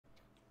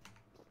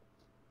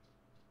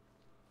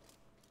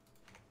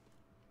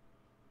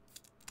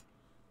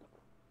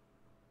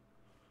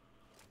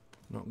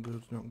Not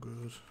good, not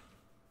good.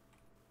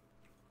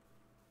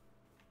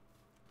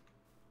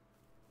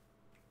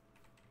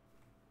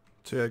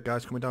 Two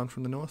guys coming down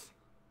from the north.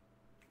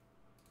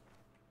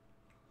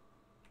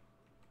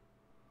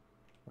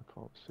 I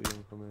can't see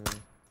him from here.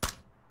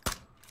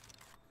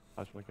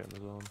 I just want to get in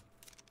the zone.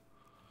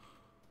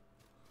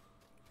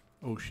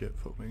 Oh shit,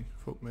 fuck me,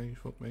 fuck me,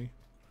 fuck me.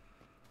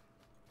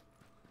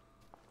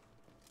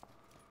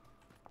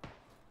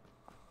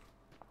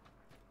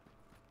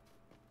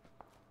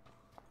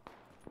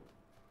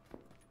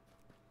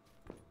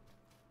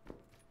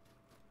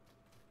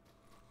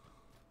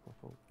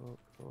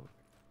 Fuck.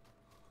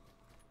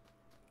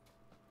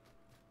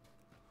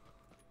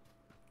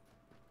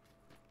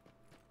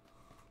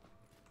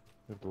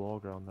 We have the low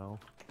ground now.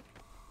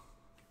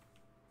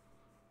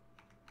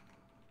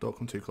 Don't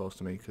come too close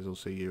to me because they'll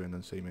see you and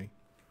then see me.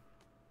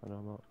 I know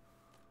I'm not.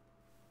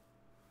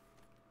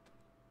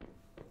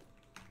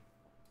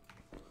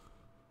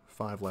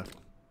 Five left.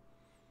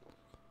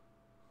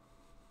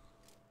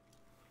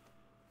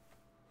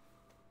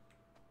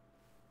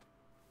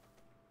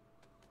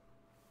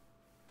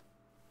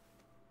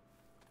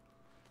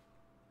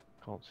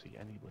 Can't see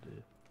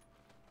anybody.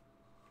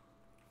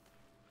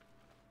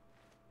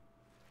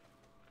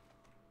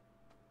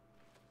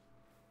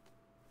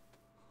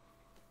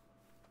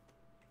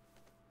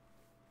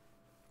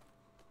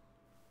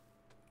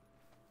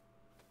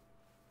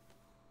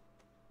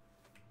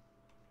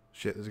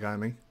 Shit, there's a guy on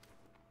me.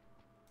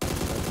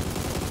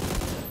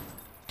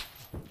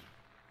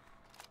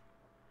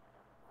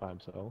 By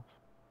himself.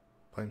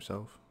 By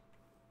himself.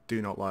 Do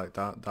not like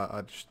that.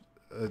 I just...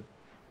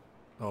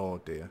 oh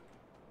dear.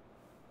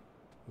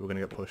 We're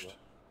gonna get pushed.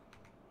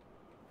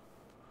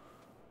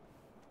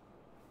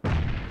 I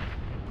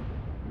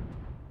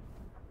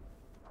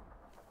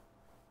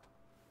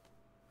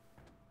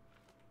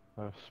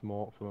have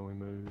smoke for when we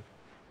move.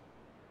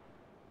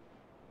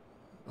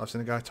 I've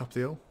seen a guy top of the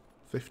hill.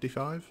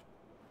 55.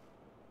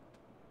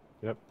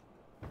 Yep.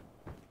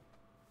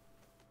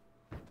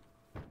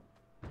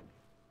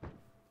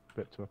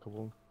 Bit to make a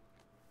long.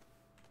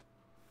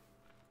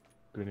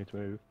 Do we need to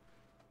move?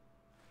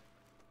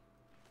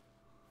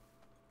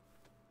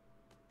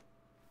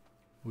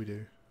 We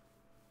do.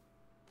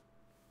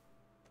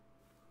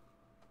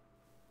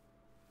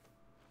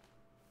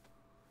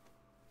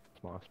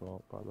 It's my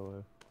smoke, by the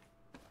way.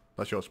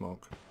 That's your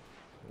smoke.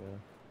 Yeah.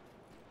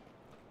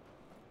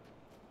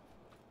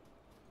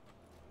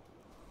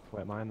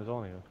 Wait, am I in the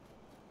zone here?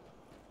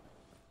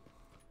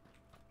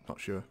 Not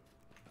sure.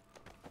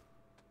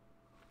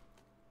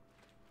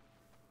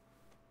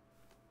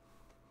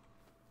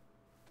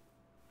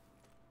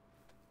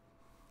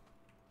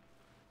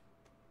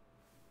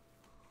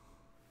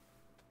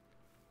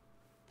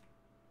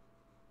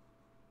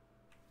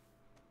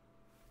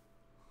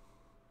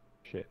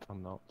 Shit,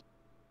 I'm not.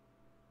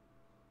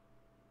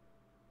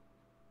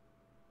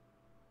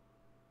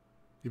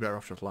 You better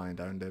off just lying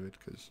down, David,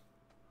 because...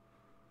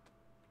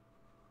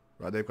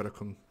 Right, they've got to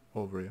come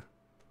over here.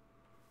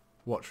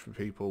 Watch for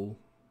people.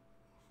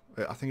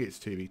 I think it's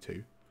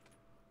 2v2.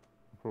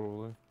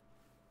 Probably.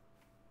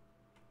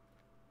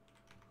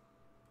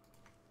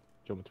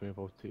 Do you want me to move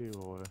over to you,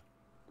 or...?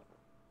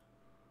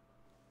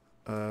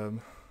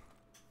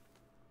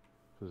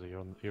 Because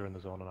you're in the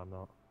zone and I'm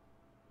not.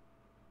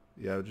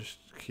 Yeah, just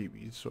keep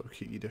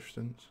your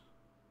distance.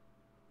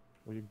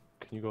 Well,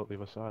 can you go up the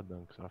other side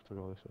then? Because I have to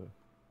go this way.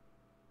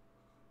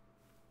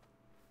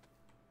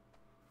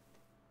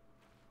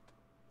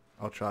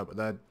 I'll try,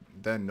 but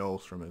they're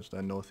north from us.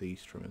 They're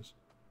northeast from us.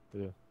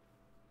 Yeah.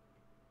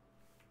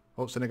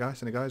 Oh, seen a guy.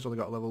 He's only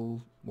got a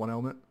level 1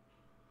 helmet.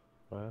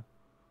 Where?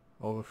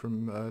 Over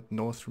from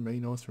north from me.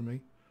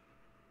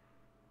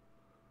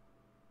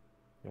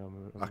 Yeah,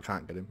 I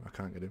can't get him.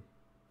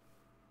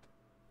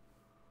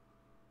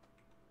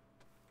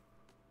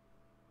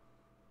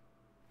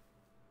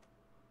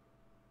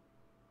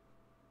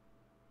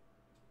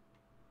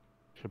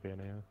 Should be in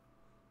here.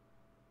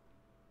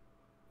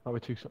 Are we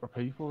two separate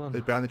people then?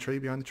 He's behind the tree.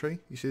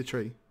 You see the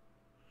tree?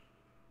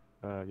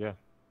 Yeah.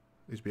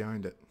 He's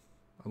behind it.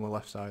 On the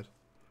left side.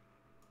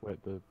 Wait,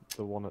 the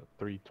one at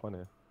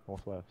 320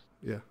 northwest.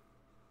 Yeah.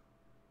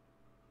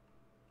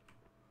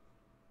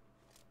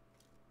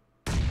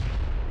 That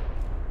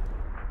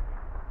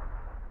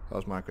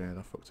was my grenade,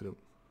 I fucked it up.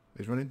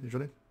 He's running. He's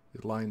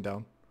lying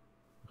down.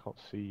 I can't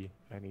see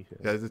anything.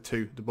 Yeah, the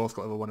two. They both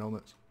got level 1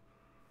 helmets.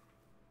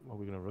 Are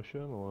we gonna rush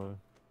him or?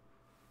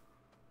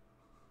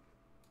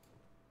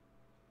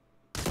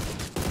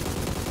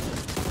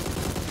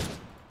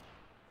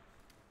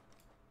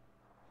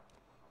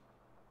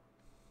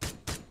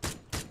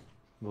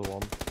 Another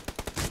one.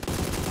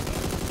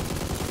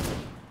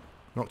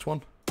 Knocked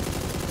one.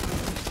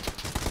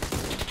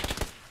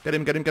 Get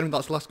him.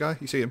 That's the last guy.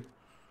 You see him?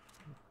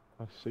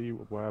 I see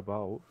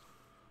whereabouts.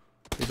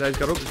 He's there. He's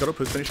got up.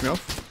 He's finished me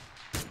off.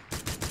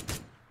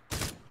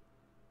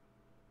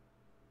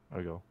 There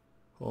we go.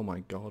 Oh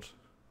my god.